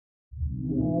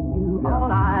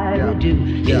All I do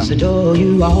is adore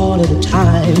you all of the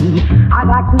time. I'd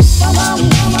like to.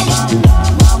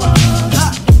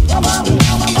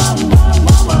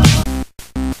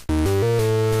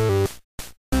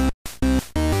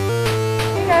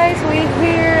 Hey guys, we're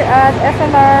here at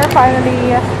S&R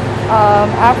finally.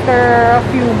 After a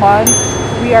few months,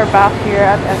 we are back here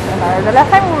at S&R. The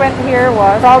last time we went here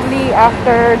was probably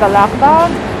after the lockdown,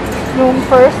 yung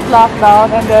first lockdown,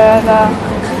 and then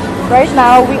right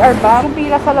now we are back. Yung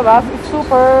pila sa labas is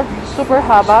super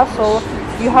haba, so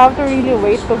you have to really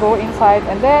wait to go inside,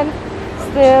 and then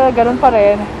still ganun pa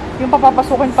rin, yung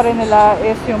papapasukin pa rin nila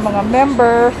is yung mga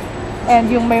members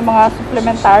and yung may mga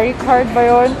supplementary card ba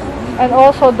yun, and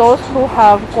also those who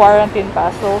have quarantine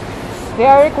pass. So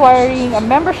they are requiring a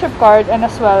membership card and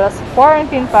as well as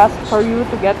quarantine pass for you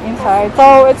to get inside.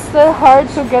 So it's still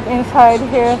hard to get inside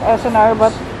here at S&R,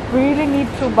 but we really need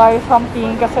to buy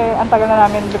something kasi ang tagal na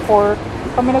namin before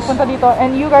kami nagpunta dito.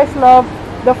 And you guys love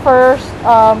the first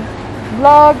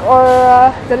vlog or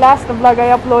the last vlog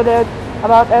I uploaded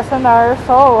about S&R,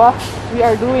 so we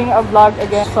are doing a vlog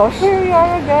again. So here we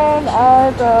are again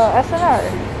at S&R.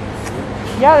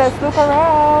 Yeah, let's look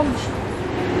around.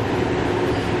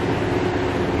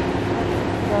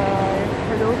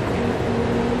 Hello Kitty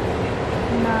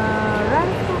na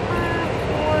rent for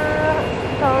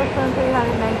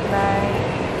 2,399.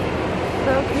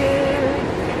 So cute,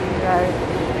 guys.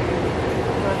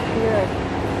 So cute.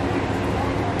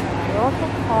 We also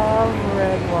have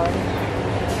red ones.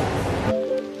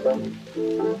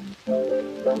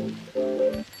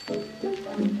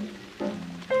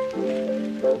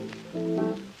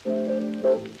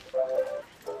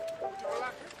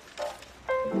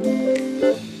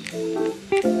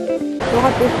 Look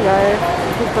at this guys,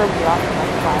 super black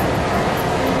and fine.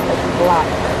 It's black.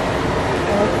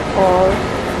 And it's all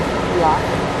black.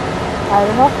 I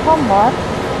don't know how much.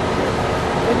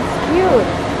 It's cute.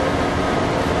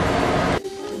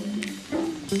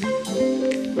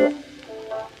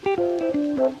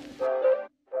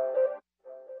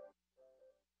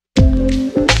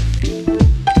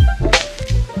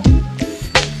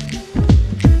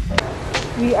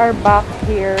 We are back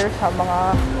here sa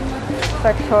mga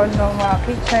section ng mga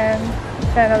kitchen,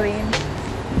 channeling.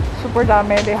 Super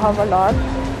dami, they have a lot.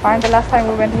 Parang the last time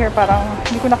we went here, parang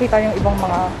hindi ko nakita yung ibang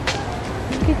mga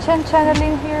kitchen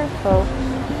channeling here. So,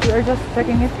 we are just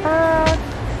checking it out.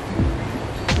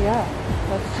 Yeah,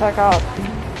 let's check out.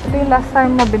 Ito yung last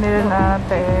time na binili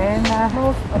natin.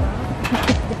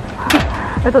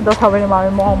 Ito daw sabi ni mami,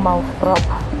 mukhang mouse trap.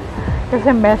 Kasi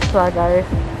mesh siya, guys.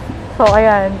 So,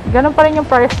 ayan. Ganun pa rin yung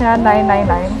price niya,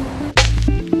 $999.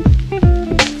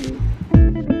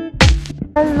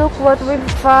 And look what we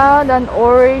found, an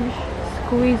orange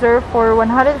squeezer for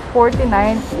 $149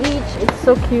 each. It's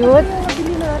so cute.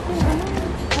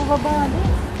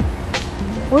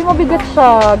 Uy, mabigat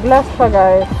siya. Glass siya,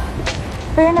 guys.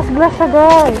 Fairness, glass siya,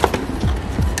 guys.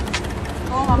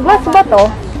 Glass ba to?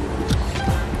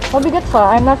 Mabigat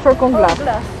siya. I'm not sure kung glass.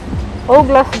 Oh,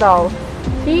 glass daw.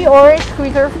 See, orange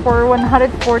squeezer for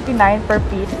 $149 per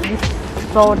piece. This is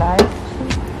so nice.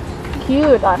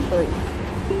 Cute, actually.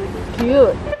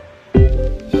 Cute.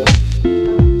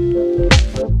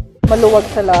 Maluwag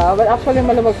sila. Well, actually,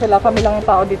 maluwag sila. Kami lang yung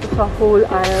tao dito sa whole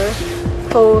aisle.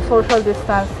 So, social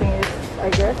distancing is,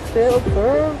 I guess, still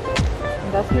observed.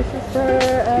 And that's my sister,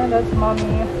 and that's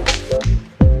mommy.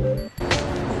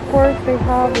 Of course, they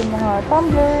have yung mga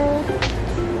tumblers.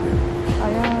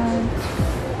 Ayan.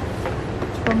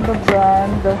 From the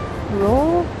brand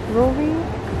Rovi.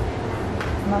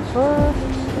 Not sure.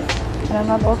 And I'm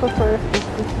not also sure if this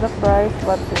is the price,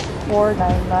 but it's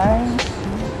 $4.99.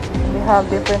 They have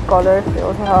different colors. They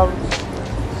also have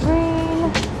green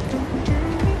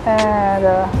and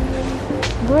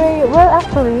gray. Well,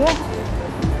 actually,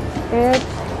 it's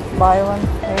buy one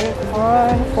take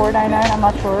one, $4.99. I'm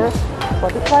not sure,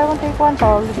 but it's buy one take one.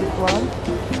 Probably this one.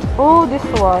 Oh, this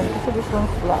one. So this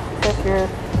one's black. Check your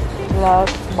glass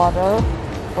bottle.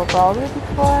 So probably this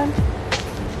one.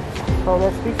 So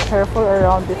let's be careful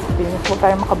around these things. Huwag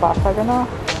tayo makabasag, ano?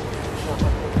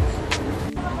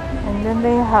 And then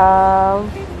they have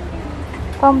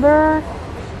tumblers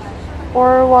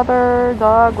or water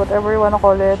jug, whatever you wanna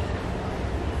call it,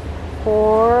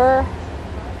 for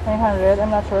 $900.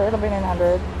 I'm not sure. It'll be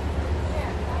 $900.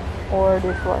 Or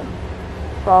this one.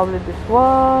 Probably this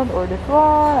one or this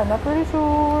one. I'm not really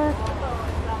sure.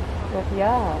 But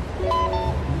yeah.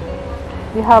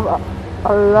 They have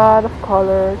a lot of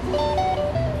colors.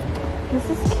 This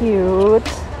is cute.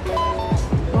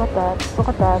 Look at that.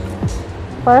 Look at that.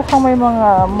 Para siyang may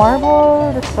mga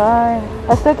marble design.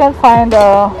 I still can't find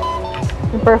the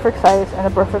perfect size and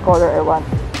the perfect color I want.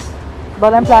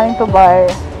 But I'm planning to buy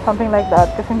something like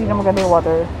that kasi hindi na maganda yung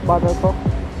water bottle ko.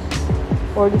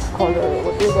 Or this color.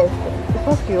 What do you guys think? This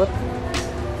was cute.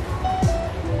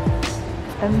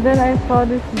 And then I saw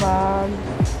this mug.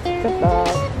 Look at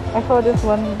that. I saw this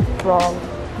one from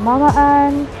Mama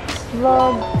Ann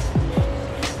vlog.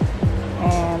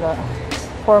 And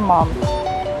for mom.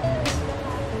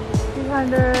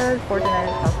 349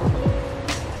 pesos.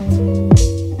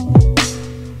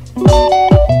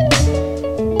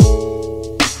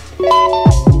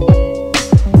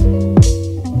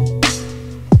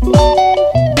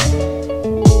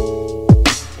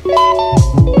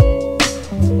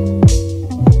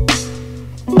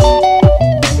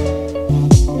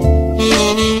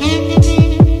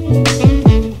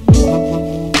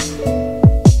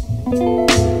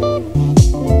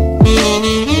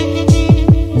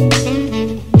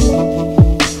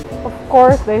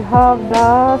 They have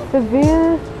the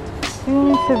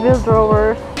yung civil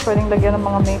drawers, pwedeng lagyan ng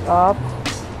mga makeup.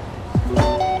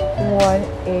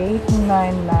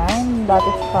 1899, that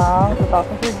is from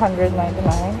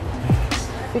 2,399.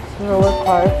 6 drawer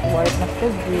cards, white na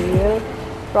civil.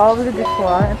 Probably this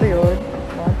one. Ito yun.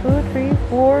 1, 2, 3,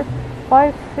 4,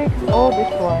 5, 6. Oh,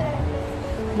 this one.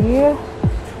 Here,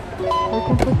 you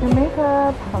can put your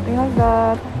makeup, something like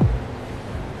that.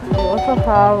 They also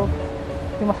have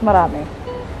yung mas marami.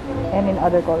 And in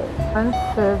other colors.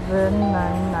 1799.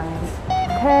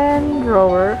 10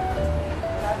 drawer.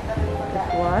 This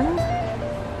one.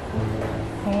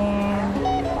 And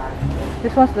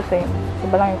this one's the same.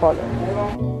 Iba lang yung color.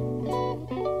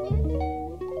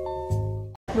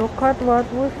 Look at what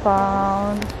we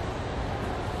found.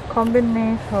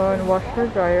 Combination washer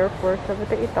dryer for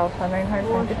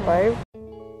 78,925.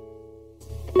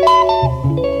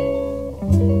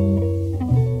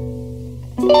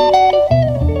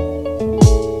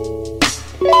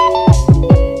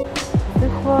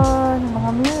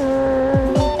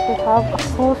 Have a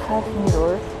full-size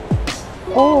mirror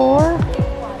for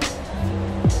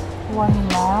 19.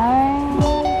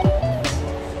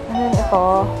 And then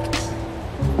ito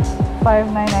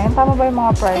 599. Tama ba yung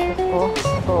mga prices ko?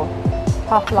 Ito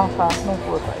half lang sa nung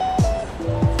full size.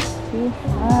 See?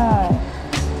 Nice.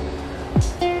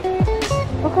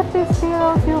 Look at these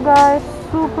cereals, you guys.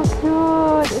 Super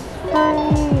cute. It's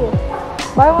free.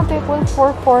 Buy one take one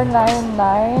for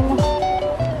 499.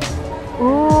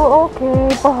 Ooh,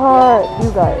 okay, pa-heart, you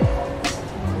guys.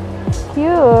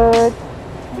 Cute.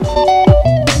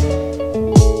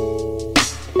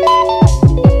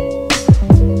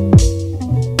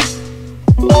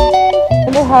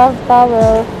 And they have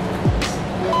towels.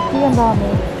 See, ang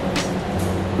dami.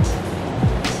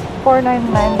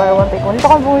 499 buy one take one. Dito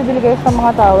kami bumibili guys ng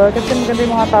mga towel kasi maganda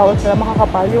yung mga towels nila,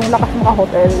 makakapal. Yung lakas mga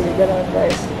hotel, gano'n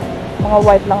guys. Mga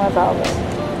white lang na towel.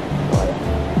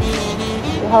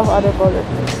 Have other colors.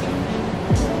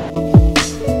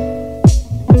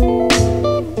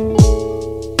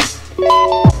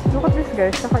 Look at this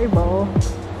guys, kakaiba oh.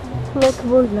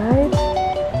 Floatable light.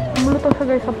 Mulutong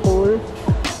siya guys sa pool.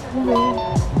 Hello.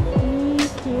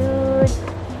 Cute.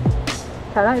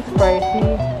 Sana it's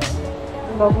pricey.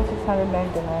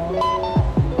 1,699.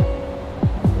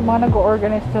 Yung mga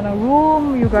nag-organize dyan ng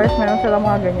room, you guys, meron sila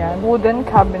mga ganyan. Wooden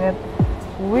cabinet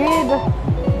with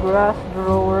glass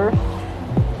drawers.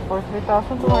 For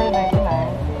 3,299.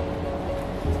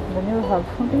 Then you'll have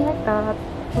something like that.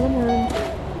 Ganun.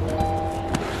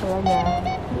 So, yan.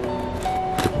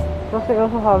 Plus, they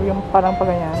also have yung parang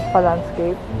paganyan,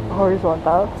 pa-landscape,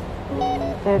 horizontal.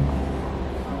 It's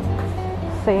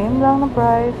same lang na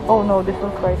price. Oh no, this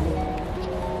one's pricey.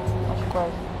 Much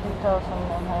price?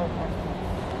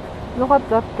 3,900. Look at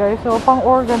that guys. So,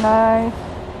 pang-organize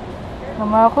ng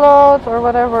mga clothes or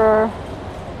whatever.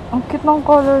 Ang cute ng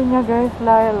color niya guys,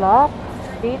 lilac.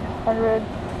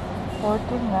 849.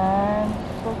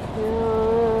 So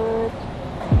cute.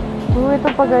 Ooh, ito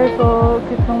pa guys, so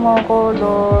cute ng mga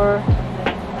color.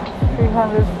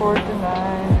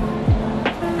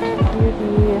 349.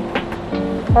 Cutie.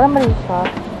 Parang mali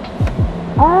siya.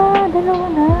 Ah,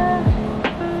 dalawa na.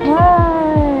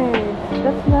 Nice.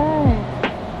 That's nice.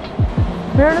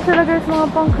 Meron na sila guys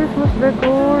mga pang Christmas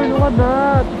decor. Look at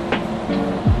that.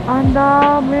 Ang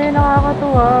dami,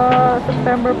 nakakatuwa.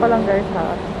 September pa lang guys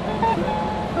ha.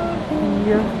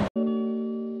 Yeah.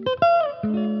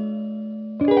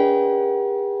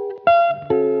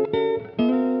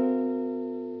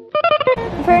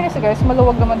 In fairness guys,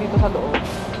 maluwag naman dito sa loob.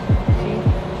 See?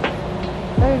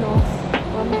 Ayun o.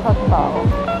 Walang sa tao.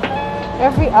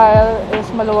 Every aisle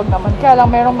is maluwag naman. Kaya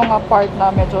lang merong mga part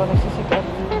na medyo nagsisikip.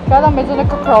 Kaya lang medyo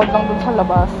nagka-crowd lang dun sa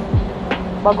labas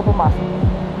bago pumasok.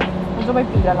 Medyo may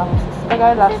pila lang.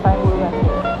 Kaya last time we went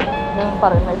here. Ganun pa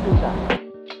rin, may pila.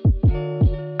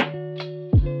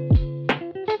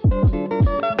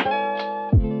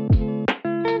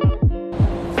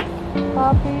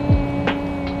 SHOPEE!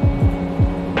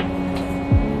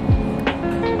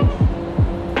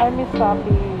 I miss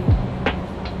SHOPEE.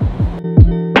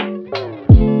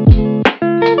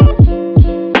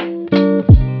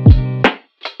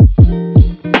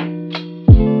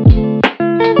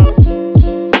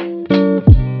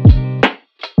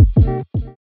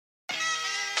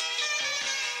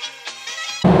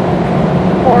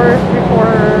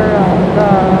 Before the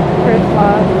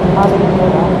Christmas holiday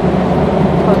muna.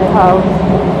 So they have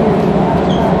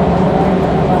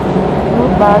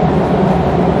Ruth bag.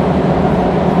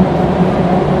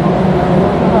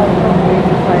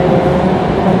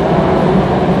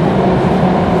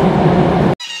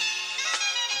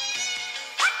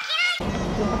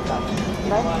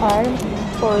 Lifetime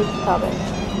storage cabinet.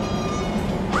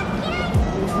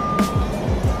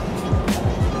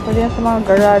 Pwede yan sa mga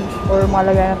garage or mga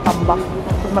lagay ng tambak.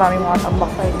 Kasi maraming mga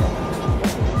tambak sa inyo.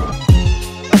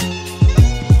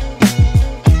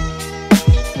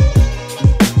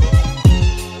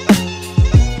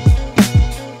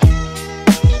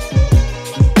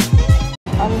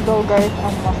 Ano daw guys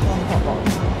ang mas ng sabaw?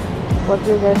 What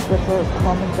do you guys prefer?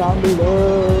 Comment down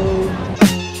below.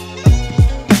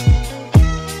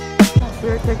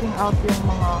 We're checking out yung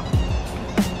mga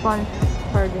sponge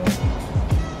sardines.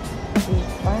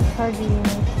 Sponge sardines,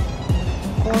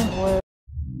 corn oil.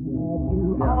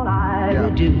 All I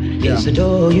would do is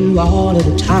adore you all of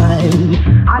the time.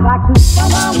 I'd like to.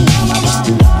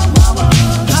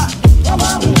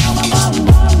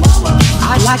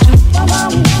 I'd like to.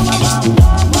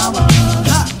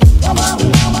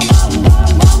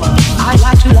 I'd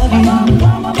like to love you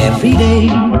every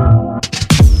day.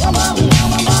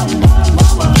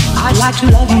 I'd like to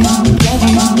love you, love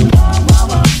you.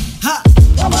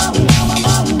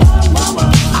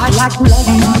 I'd like to love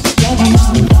you,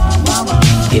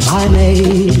 if I may,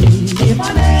 if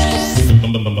I may.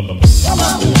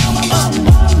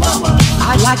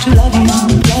 I'd like to love you,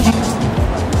 love you.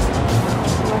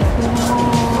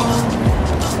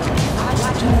 I'd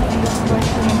like to love you,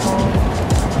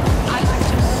 I'd like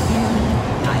to love you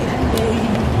night and day,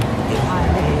 if I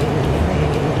may,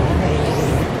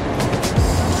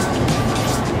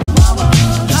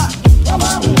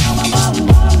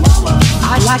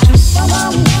 I'd like to.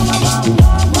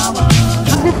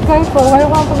 This guys po, wala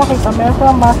ko lang nakita. Meron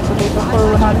silang mashed potato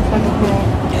for 179.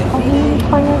 Ang init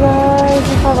pa niya guys.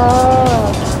 Ang sarap.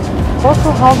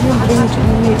 Also have yung green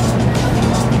cheese.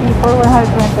 For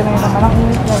 129 naman. Ang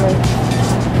init niya guys.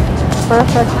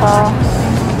 Perfect pa.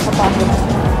 Kapag na.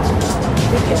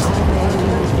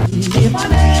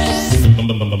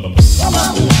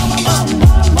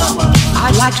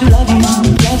 I'd like to love you,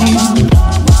 love you.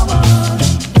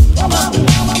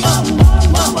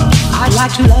 I'd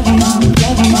like to love you,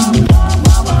 love you.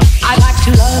 I'd like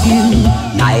to love you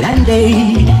night and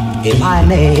day, if I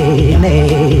may,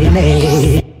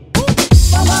 may.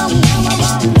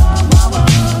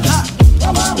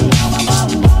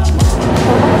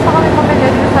 So, kamusta kami pamili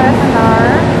dito sa S&R?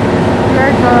 We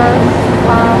are just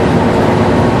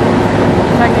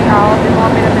checking out yung mga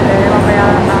pinabili.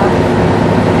 Mabayaran na.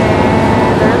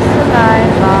 And there's a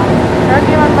line lang. Pero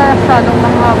di man masyadong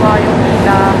mahaba yung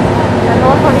pila. And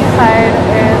also inside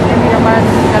is hindi naman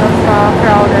ganun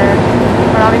ka-crowded.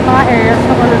 Maraming mga areas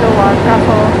na maluluwag.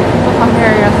 Kaso sa some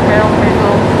areas merong medyo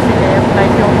silip.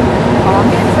 Like yung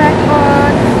meat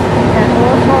section. And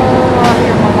also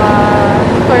yung mga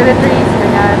toiletries.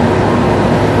 Ganyan.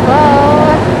 So,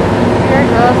 we're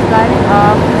just lining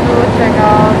up to check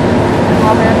out yung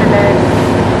mga pinabili.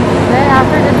 Then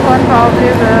after this one, probably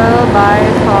will buy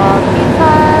some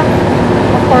pizza.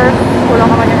 Of course, kulang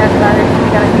naman yung S&R if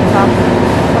hindi ka nag-pizza.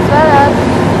 As well as,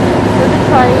 we'll be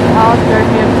trying out their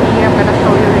MFT. I'm gonna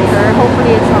show you later.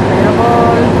 Hopefully it's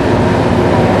available.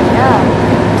 And yeah.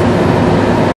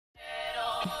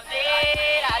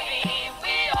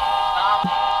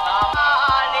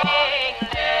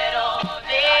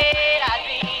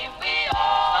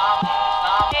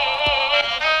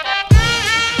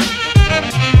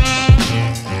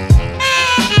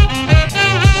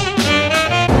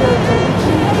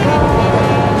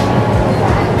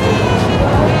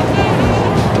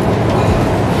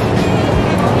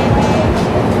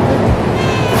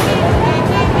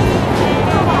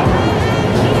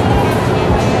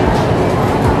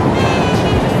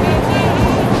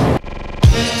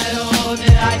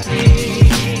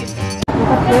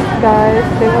 Guys,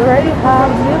 they already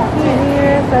have milk tea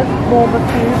here. That's boba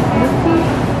tea. Milk tea,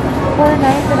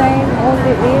 $4.99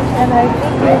 only each, and I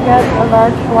think you get a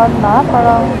large one na.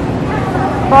 Parang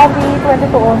Probably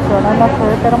 22 ounce yun. I'm not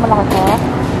sure, pero malaki siya.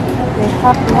 We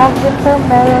have winter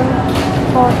melon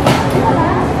sauce.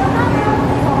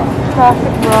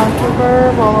 Classic brown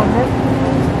sugar, guava milk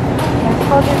tea, and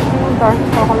strawberry cream, dark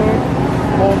chocolate,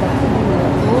 walnut tea.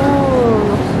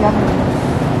 Ooh, looks yummy.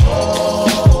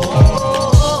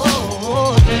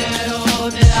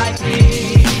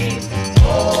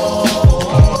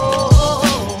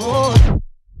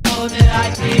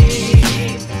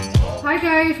 Hi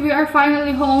guys, we are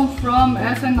finally home from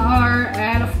S&R,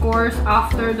 and of course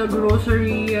after the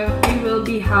grocery we will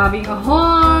be having a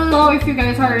haul. So if you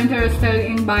guys are interested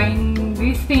in buying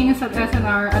these things at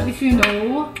S&R, at least you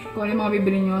know kung ano yung mga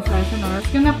bibili nyo sa S&R. I'm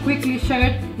gonna quickly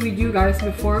share it with you guys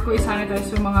before ko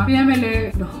isanitize yung mga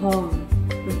pinamili, the haul,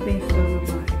 the things that we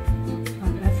buy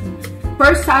at S&R.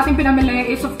 First sa ating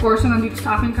pinamili is of course yung nandito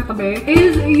sa aking katabi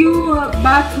is yung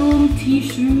bathroom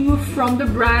tissue from the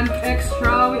brand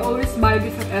Extra. We always buy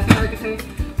this at S&R kasi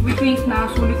we think na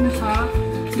sulit na siya.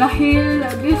 Dahil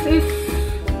this is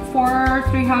for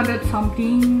 300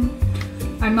 something.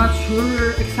 I'm not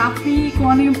sure exactly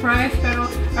kung ano yung price, pero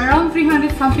around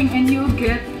 300 something, and you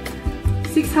get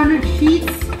 600 sheets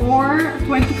or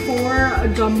 24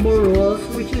 jumbo rolls,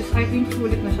 which is, I think,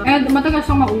 sulit na siya. And matagal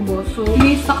siyang maubos. So,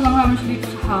 ini-stock lang namin siya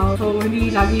dito sa house. So, hindi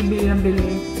lagi bili ng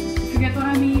bili. If you get what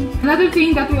I mean. Another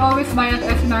thing that we always buy at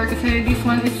S&R, kasi this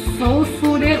one is so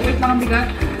suited, wait lang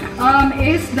bigat,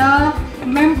 is the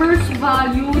Members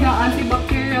Value na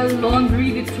antibacterial laundry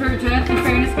detergent. In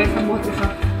fairness, guys, nabuhat ko siya.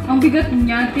 Ang bigat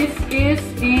niya, this is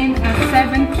in a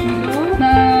 7 kilo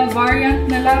na variant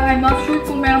nila. I'm not sure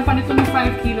kung meron pa nito ng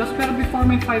 5 kilos, pero before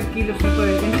may 5 kilos nito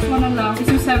eh. And this one na lang is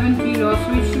yung 7 kilos,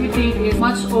 which we think is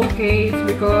much okay. It's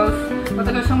because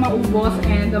matagal siyang maubos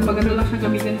and maganda lang siyang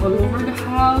gamitin all over the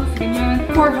house. Ganyan.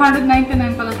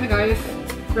 499 pala siya, guys.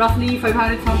 Roughly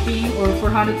 500 something or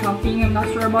 400 something. I'm not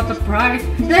sure about the price.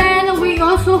 Then we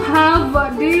also have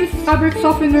this fabric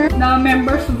softener na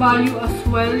Members Value as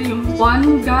well, yung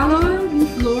 1 gallon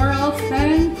floral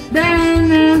scent.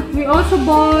 Then we also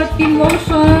bought a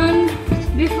lotion.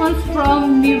 This one's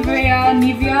from Nivea. I'm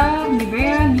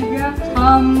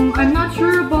not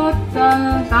sure about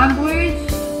the language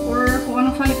or kung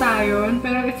anong salita yun,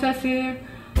 pero it says here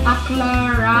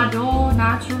Aclarado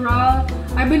Natural.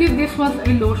 I believe this one's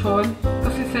a lotion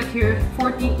because it says here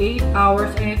 48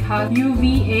 hours and it has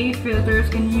UVA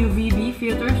filters and UVB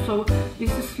filters, so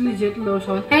this is legit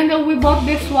lotion. And we bought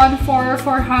this one for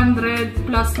 400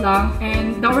 plus lang,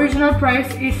 and the original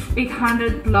price is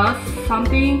 800 plus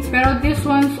something, pero this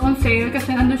one's on sale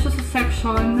kasi nandun siya sa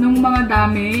section ng mga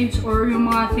damage or yung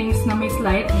mga things na may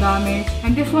slight damage,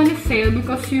 and this one is sale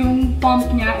because yung pump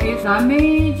niya is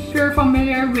damaged. If you're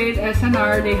familiar with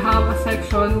S&R, they have a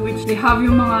section which they have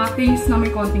yung mga things na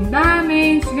may konting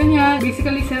damage, ganyan.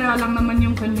 Basically, sira lang naman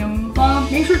yung kanyang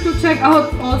pump. Make sure to check out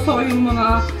also yung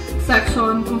mga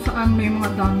section kung saan may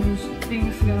mga damaged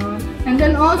things, gano'n. And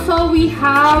then also, we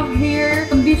have here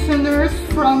conditioners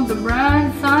from the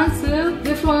brand Sunsilk.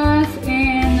 This one's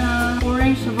in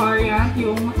orange variant,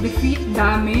 yung Defeat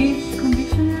Damage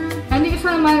conditioner. And yung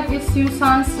isa naman is yung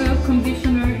Sunsilk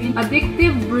conditioner in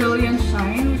Addictive Brilliant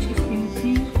Shine, which is in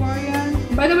pink variant.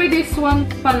 By the way, this one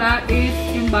pala is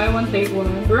in buy one take one.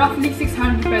 Roughly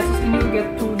 600 pesos and you'll get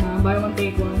 2 na buy one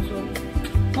take one. So,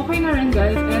 okay na rin,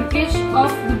 guys. And each of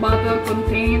the bottle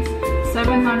contains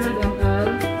 700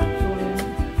 ml. So,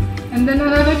 yeah. And then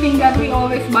another thing that we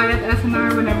always buy at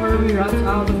S&R whenever we run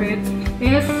out of it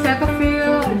is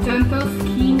Cetaphil Gentle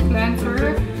Skin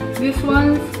Cleanser. This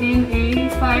one's in a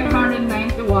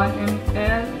 591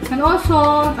 ml. And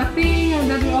also, a thing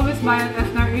that we always buy at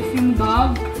S&R is yung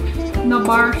Dove na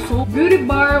bar soap. Beauty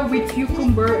bar with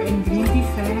cucumber and green tea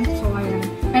scent. So, ayan.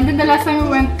 And then the last time we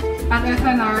went at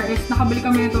S&R is nakabili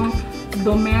kami nitong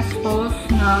Domestos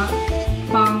na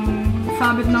pang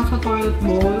sabit lang sa toilet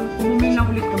bowl. Bumili lang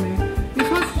ulit kami. This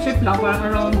one's cheap lang, parang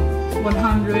around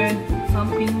 100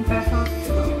 something pesos.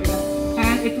 So, yeah.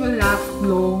 And it will last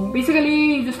long.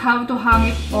 Basically, you just have to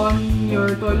hang it on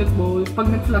your toilet bowl.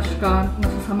 Pag nag-flush ka,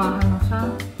 nasasamahan na siya.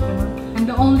 And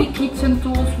the only kitchen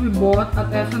tools we bought at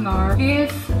S&R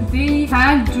is the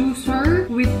hand juicer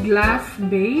with glass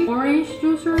base, orange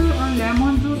juicer or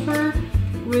lemon juicer,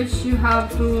 which you have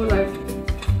to like.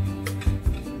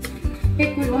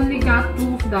 We only got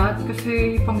 2 of that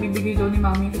kasi pangbibigay daw ni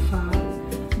Mami isa.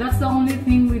 That's the only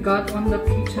thing we got on the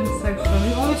kitchen section.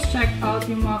 We always check out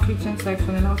yung mga kitchen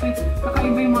section nila kasi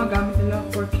kakaiba yung mga gamit nila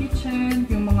for kitchen,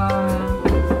 yung mga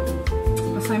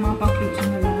basta yung mga pang kitchen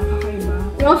nila.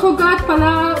 We also got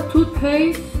pala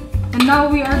toothpaste, and now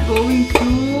we are going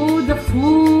to the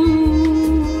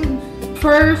food.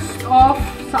 First off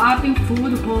sa ating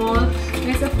food haul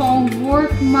is itong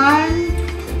Workman,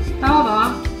 tama ba?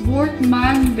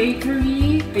 Workman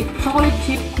Bakery. Chocolate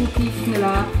chip cookies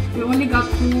nila. We only got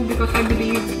 2 because I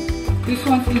believe this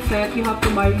one's in set. You have to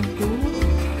buy in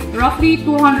 2. Roughly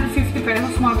 250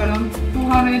 pesos, mga ganun.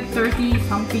 230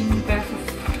 something pesos.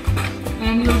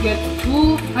 And you'll get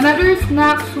 2. Another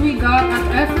snacks we got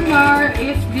at S&R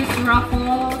is this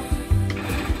Ruffles.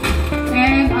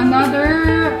 And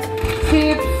another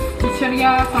chips,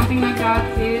 chicheria, something like that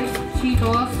is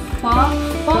Cheetos Pop.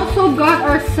 Also got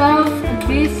ourselves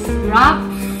this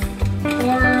wraps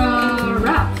or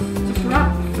wraps. Just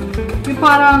wraps. Yung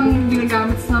parang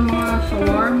ginagamit sa mga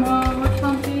shawarma or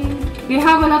something. They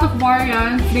have a lot of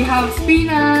variants. They have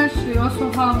spinach. They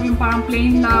also have yung parang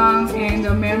plain lang. And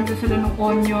meron din sila ng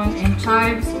onion and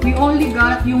chives. We only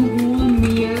got yung whole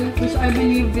meal, which I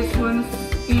believe this one's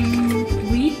in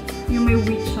wheat. Yung may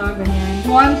wheat siya, ganyan.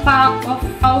 1 pack of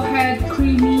Cowhead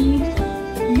creamy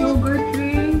yogurt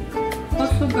drink.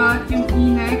 Also got yung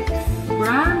Enex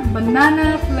brand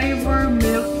banana flavor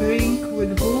milk drink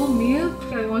with whole milk.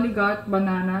 I only got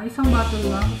banana. Isang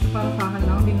bottle lang. Parang sa akin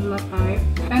lang. Dinula type.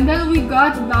 And then we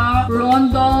got the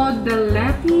Rondo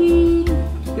Deletti.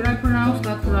 Did I pronounce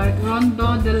that right?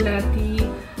 Rondo Deletti.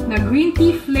 Na green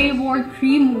tea flavored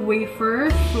cream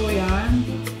wafers. So yan.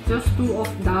 Just 2 of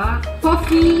that.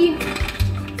 Coffee.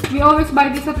 We always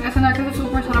buy this at S&R kasi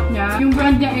super sarap niya. Yung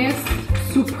brand niya is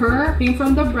Super. Came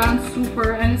from the brand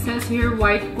Super. And it says here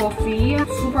white coffee.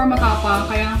 Super matapang.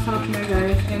 Kaya ang sarap niya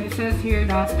guys. And it says here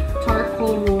na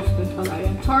charcoal roasted pala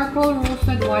yan. Charcoal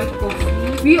roasted white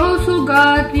coffee. We also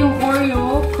got yung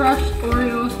Oreo. Crushed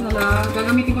Oreos nila.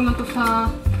 Gagamitin ko lang to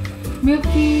sa milk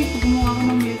tea. Pag gumawa ko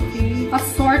ng milk tea.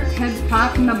 Assorted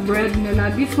pack na bread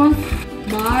nila. This one's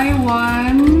buy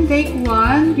 1, take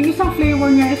 1. Yung isang flavor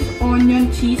niya is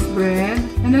onion cheese bread.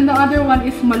 And then the other one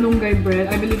is malunggay bread.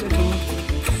 I believe ito.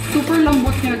 Super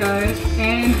lambot niya guys.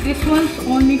 And this one's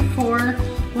only for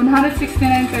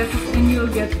 169 pesos and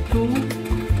you'll get 2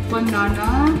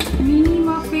 banana mini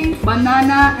muffins.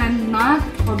 Banana and nut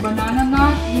or banana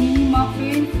nut mini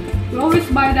muffins. We always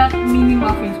buy that mini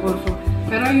muffins also.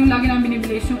 Pero yung lagi namin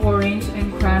binibili is yung orange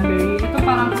and cranberry. Ito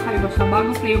parang kakaiba siya.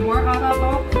 Bagong flavor ata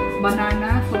to.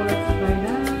 Banana. So let's try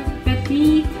that.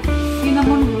 Petit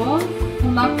cinnamon roll.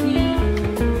 Lucky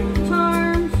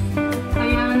Charms.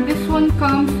 Ayan. This one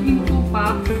comes in 2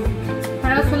 packs.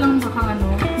 Para silang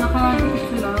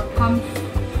sila. Comes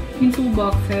in 2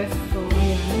 boxes. So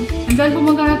ayan. And then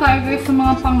pumunta na tayo guys sa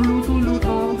mga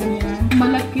pangluto-luto. Ganyan.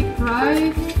 Malakit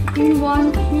rice in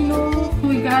 1 kilo.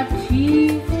 We got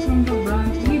cheese from the brand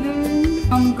Eden.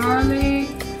 Garlic.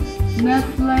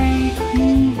 Nestle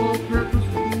cream all-purpose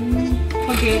cream.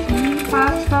 Spaghetti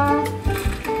pasta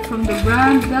from the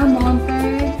brand Del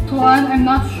Monte. This one, I'm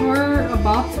not sure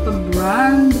about the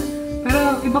brand.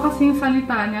 Pero iba kasi yung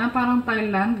salita niya. Parang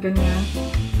Thailand, ganyan.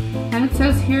 And it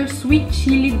says here, sweet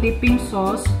chili dipping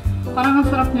sauce. Parang ang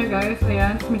sarap niya guys.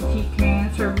 Ayan, may chicken.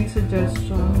 Serving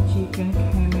suggestion. Chicken,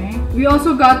 keme. We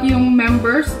also got yung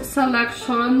members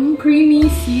selection creamy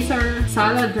Caesar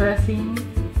salad dressing.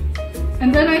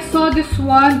 And then I saw this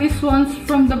one. This one's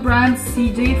from the brand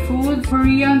CJ Foods.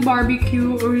 Korean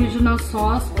barbecue original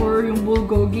sauce or yung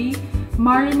bulgogi.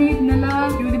 Marinade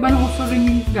nila. Yung diba nauso rin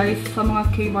yung guys sa mga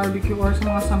K-barbecue or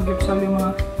sa mga samgyupsal yung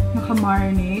mga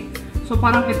naka-marinade. So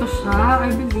parang ito siya, I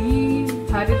believe.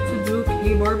 Decided to do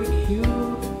K-barbecue.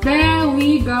 Then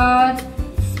we got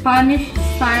Spanish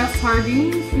style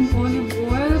sardines in olive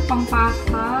oil, pang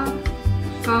pasta.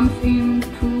 Comes in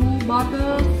 2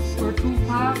 bottles or 2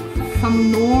 packs.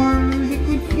 Some Knorr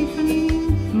liquid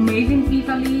seasoning. Made in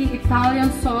Italy.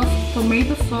 Italian sauce,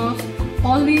 tomato sauce,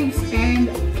 olives, and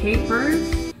capers.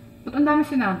 Ba't ang dami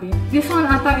sinabi? This one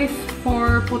ata is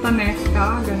for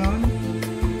putanesca, ganon.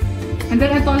 And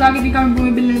then ito, lagi din kami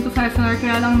bumibili nito sa S&R.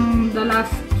 Kaya lang the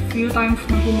last few times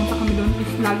na pumunta kami doon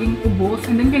is laging ubos.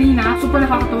 And then kanina, super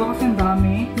nakakatawa kasi ang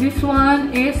dami. This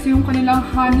one is yung kanilang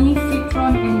honey,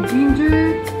 citron, and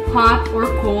ginger. Hot or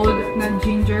cold na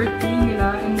ginger tea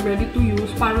nila and ready to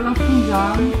use. Para lang siyang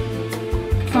jam.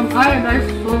 Some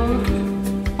iodized salt.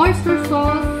 Oyster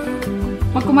sauce.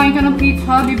 Pag kumain ka ng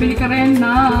pizza, bibili ka rin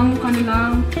ng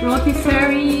kanilang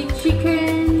rotisserie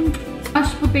chicken.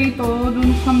 Mashed potato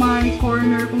dun sa may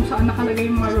corner kung saan nakalagay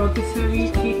yung mga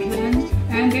rotisserie chicken.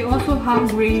 And they also have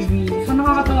gravy. So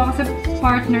nakakatawa kasi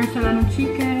partner sila ng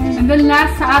chicken. And then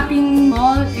last sa ating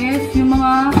haul is yung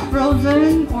mga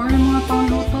frozen or yung mga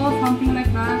pangluto, something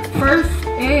like that. First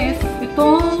is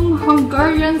itong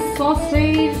Hungarian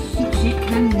sausage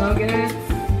chicken nuggets.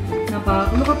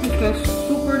 Look at this guys,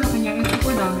 super laki niya and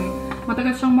super dami.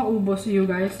 matagal siyang maubos, you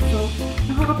guys. So,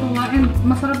 nakakatuwa and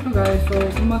masarap to, guys. So,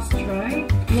 you must try.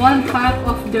 1 pack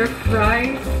of their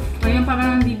fries. Ayan,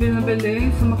 parang hindi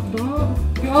binabili sa McDo.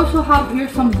 We also have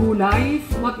here some gulays.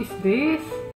 What is this?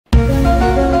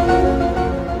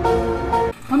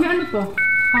 Mami, ano to?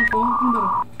 Pangko? Ano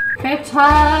ba?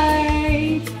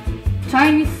 Pechay!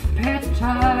 Chinese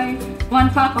pechay.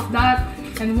 1 pack of that.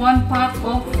 And 1 pack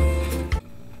of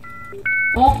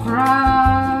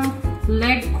okra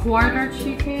leg quarter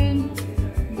chicken.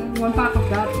 1 pack of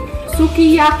that.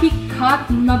 Sukiyaki cut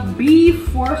na beef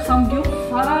for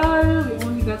samgyeopsal. We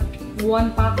only got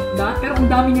 1 pack of that. Pero ang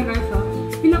dami niya, guys, ha.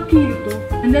 Ilang kilo to?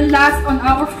 And then last on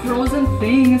our frozen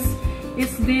things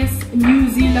is this New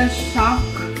Zealand shank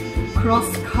cross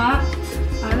cut.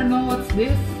 I don't know what's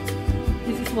this.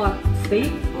 This is what? Steak?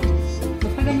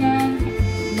 Basta ganyan.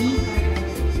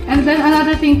 And then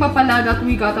another thing pa pala that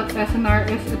we got at S&R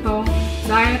is itong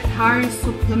dietary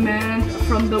supplement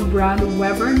from the brand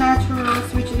Weber Naturals,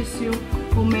 which is yung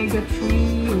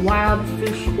omega-3 wild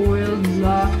fish oil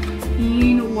blah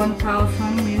in 1,000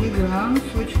 milligrams,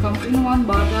 which comes in 1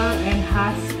 bottle and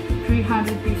has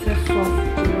 300 pieces soft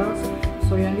gels.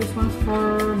 So yan, this one's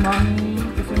for mommy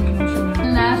kasi minum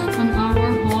siya. Last on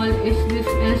our haul is this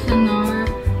S&R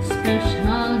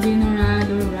special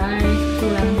dinorado rice.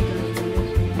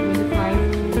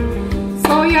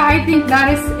 So yeah, I think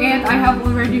that is it. I have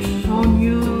already shown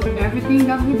you everything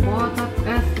that we bought at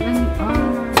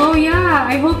S&R. So yeah,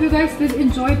 I hope you guys did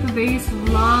enjoy today's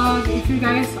vlog. If you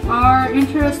guys are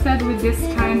interested with this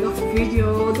kind of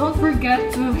video, don't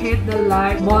forget to hit the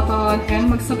like button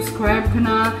and mag-subscribe ka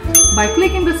na by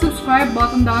clicking the subscribe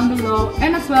button down below,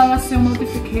 and as well as yung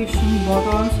notification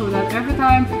button so that every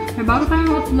time may bago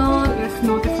tayong upload is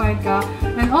notified ka.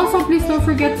 And also, please don't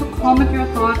forget to comment your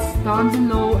thoughts down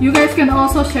below. You guys can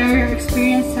also share your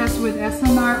experiences with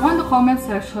S&R on the comment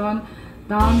section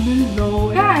down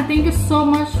below. Yeah, thank you so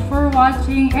much for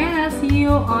watching, and I'll see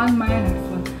you on my next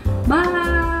one.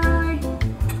 Bye!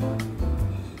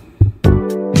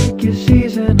 Pick your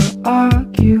season or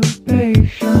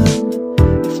occupation.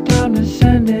 It's time to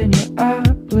send in your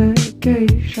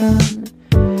application.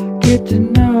 Get to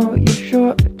know your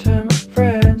short-term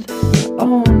friends you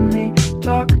only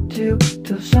talk to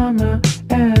till summer